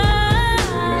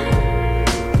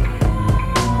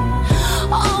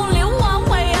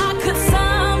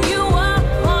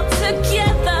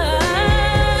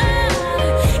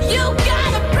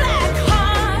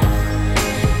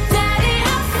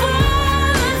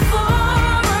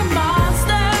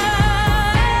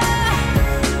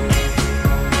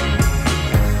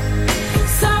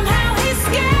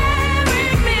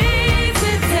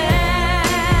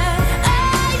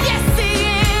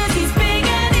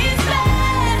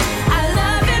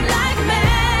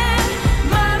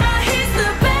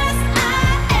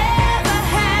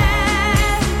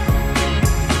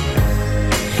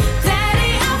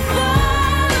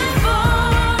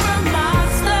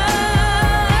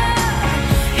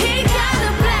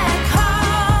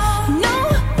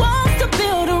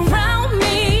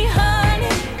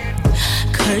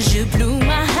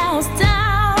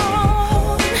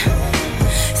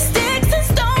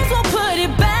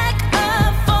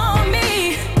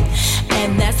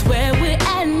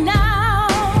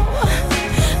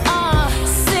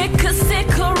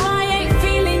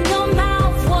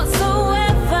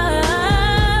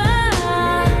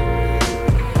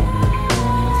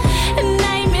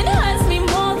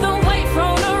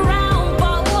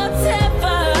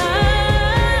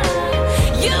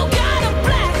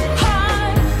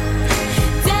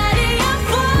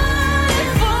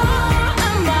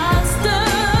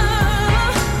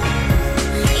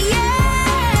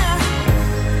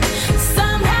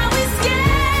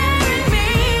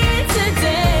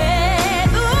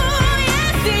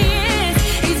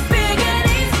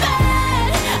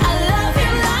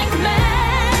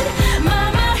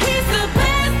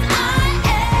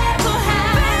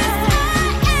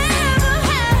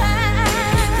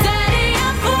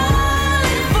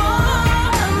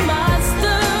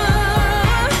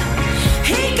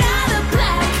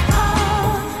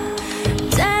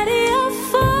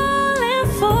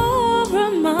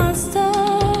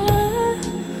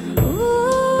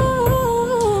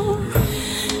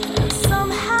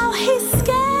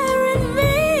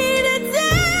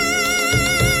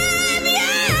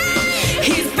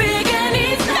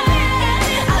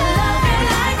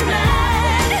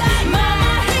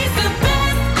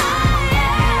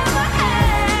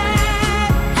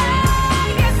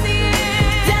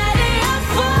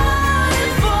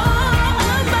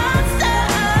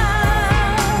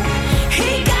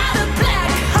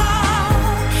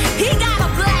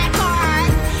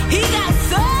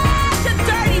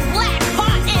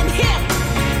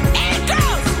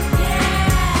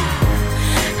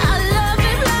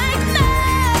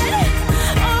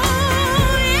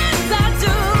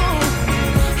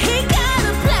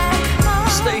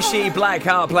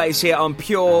 Blackheart plays here on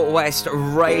Pure West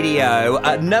Radio.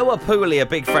 Noah Pooley, a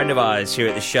big friend of ours here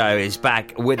at the show, is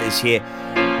back with us here.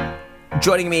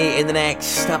 Joining me in the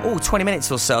next 20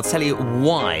 minutes or so. I'll tell you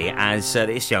why, as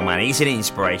this young man, he's an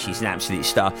inspiration, he's an absolute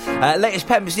star. Latest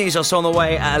Pembrokeshire news also on the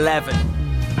way at 11.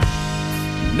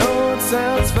 No, it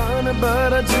sounds funny,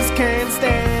 but I just can't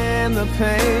stand the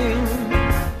pain.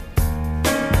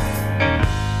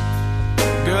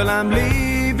 Girl, I'm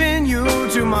leaving you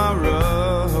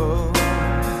tomorrow.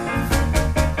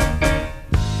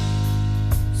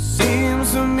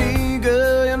 Seems to me,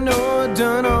 girl, you know I've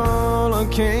done all I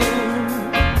can.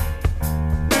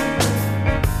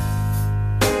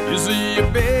 You see a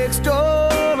big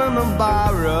store in the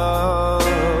borrow.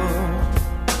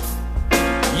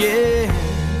 Yeah.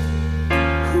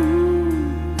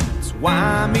 Ooh, that's why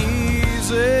I'm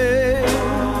easy.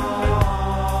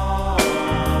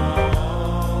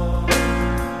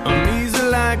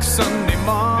 Like Sunday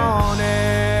morning,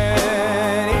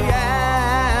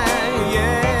 yeah,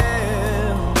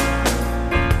 yeah.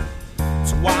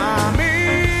 That's why I'm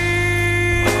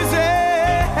easy,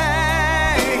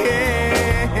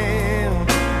 yeah.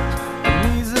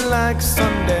 I'm easy like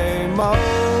Sunday morning.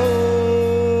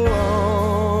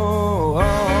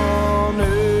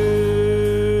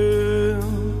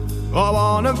 I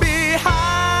wanna be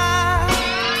high,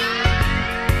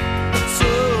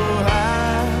 so high.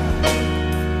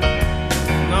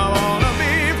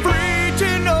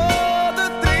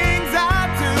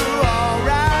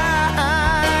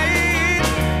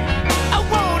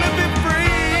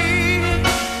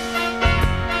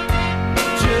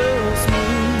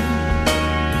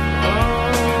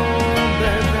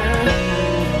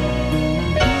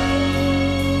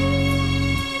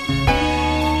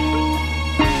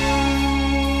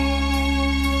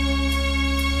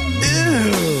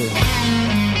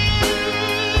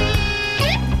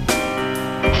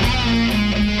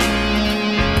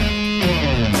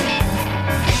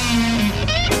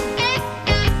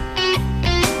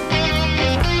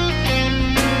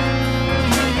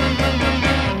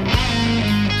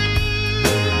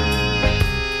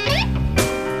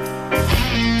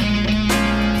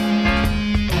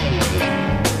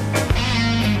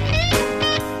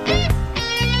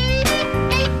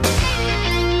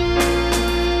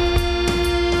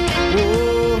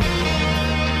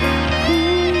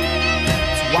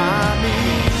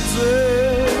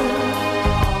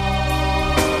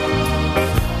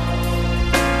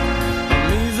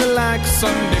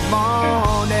 Sunday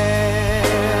morning,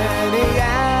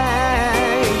 yeah,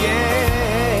 yeah.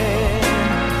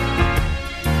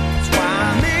 That's why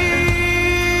I'm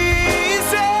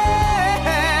easy,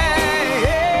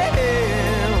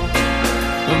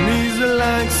 I'm easy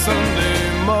like Sunday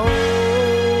morning.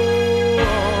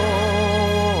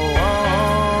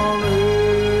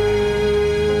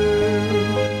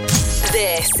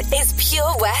 This is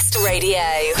Pure West Radio.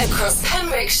 Across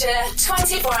Pembrokeshire,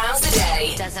 24 hours a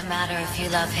day. Doesn't matter if you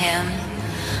love him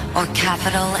or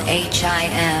capital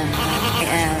H-I-M.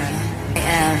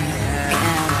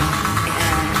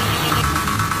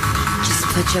 Just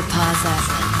put your paws up,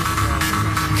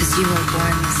 'cause you were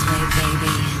born this way,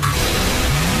 baby.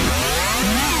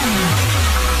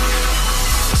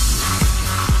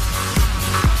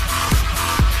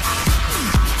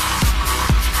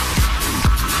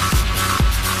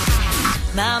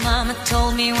 My mama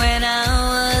told me when I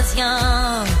was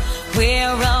young, we're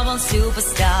all born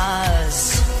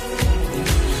superstars.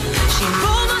 She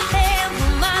rolled my hair,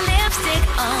 put my lipstick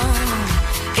on,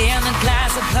 in a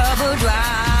glass of her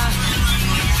boudoir.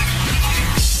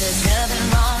 There's nothing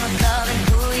wrong with loving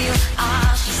who you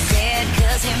are, she said,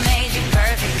 'cause he made you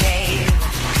perfect, babe.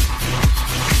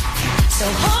 So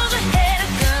hold your head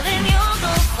up, girl, and you'll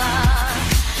go far.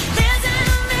 Listen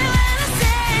to me when I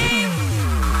say,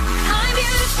 I'm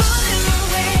beautiful in my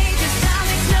way, 'cause I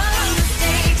make no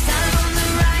mistakes. I'm on the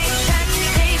right track,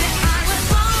 baby, I was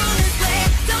born this way.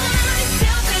 Don't love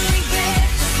yourself and regret,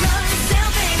 just love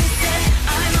yourself and instead.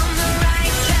 I'm on the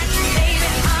right track, baby,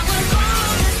 I was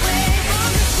born this way.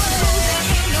 Born this way,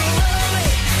 ain't no other way,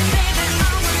 baby,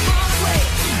 I was born this way.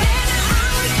 Baby, I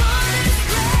was born this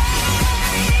way.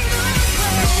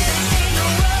 Ain't no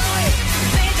other way,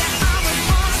 baby, I was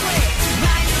born this way.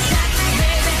 Right track,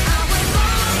 baby, I was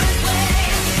born this way.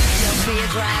 Don't be a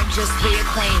drag, just be a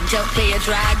queen. Don't be a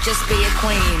drag, just be a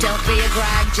queen. Don't be a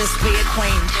drag, just be a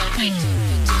queen.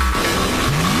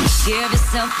 Give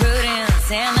yourself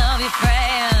prudence and love your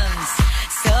friends.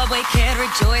 Subway kid,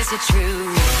 rejoice your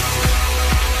truth.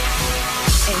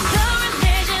 In the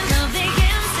religion of the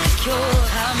insecure,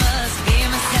 I must be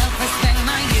myself, respect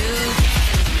my youth.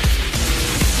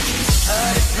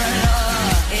 A different law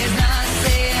is not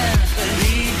sin, but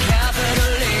leave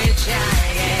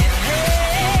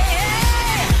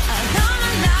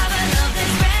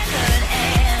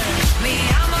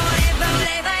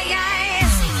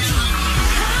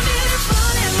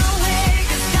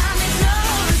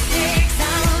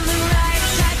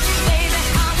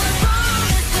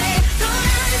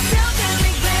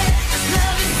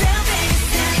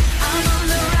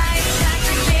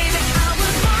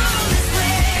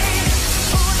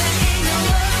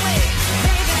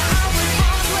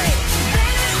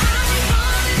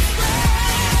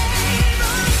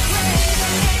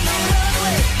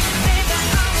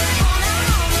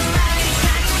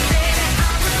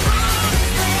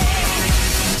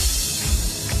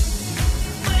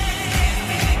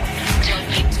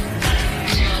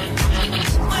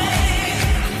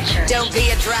be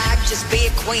a drag, just be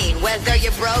a queen. Whether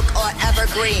you're broke or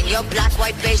evergreen, you're black,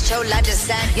 white, beige, chola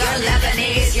descent, you're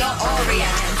Lebanese, you're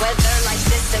Orient. Whether life's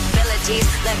disabilities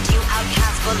left you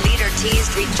outcast but leader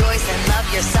teased, rejoice and love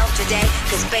yourself today,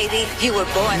 cause baby, you were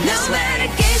born this way. No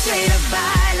matter gay, straight or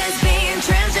bi, lesbian,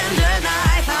 transgender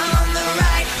life,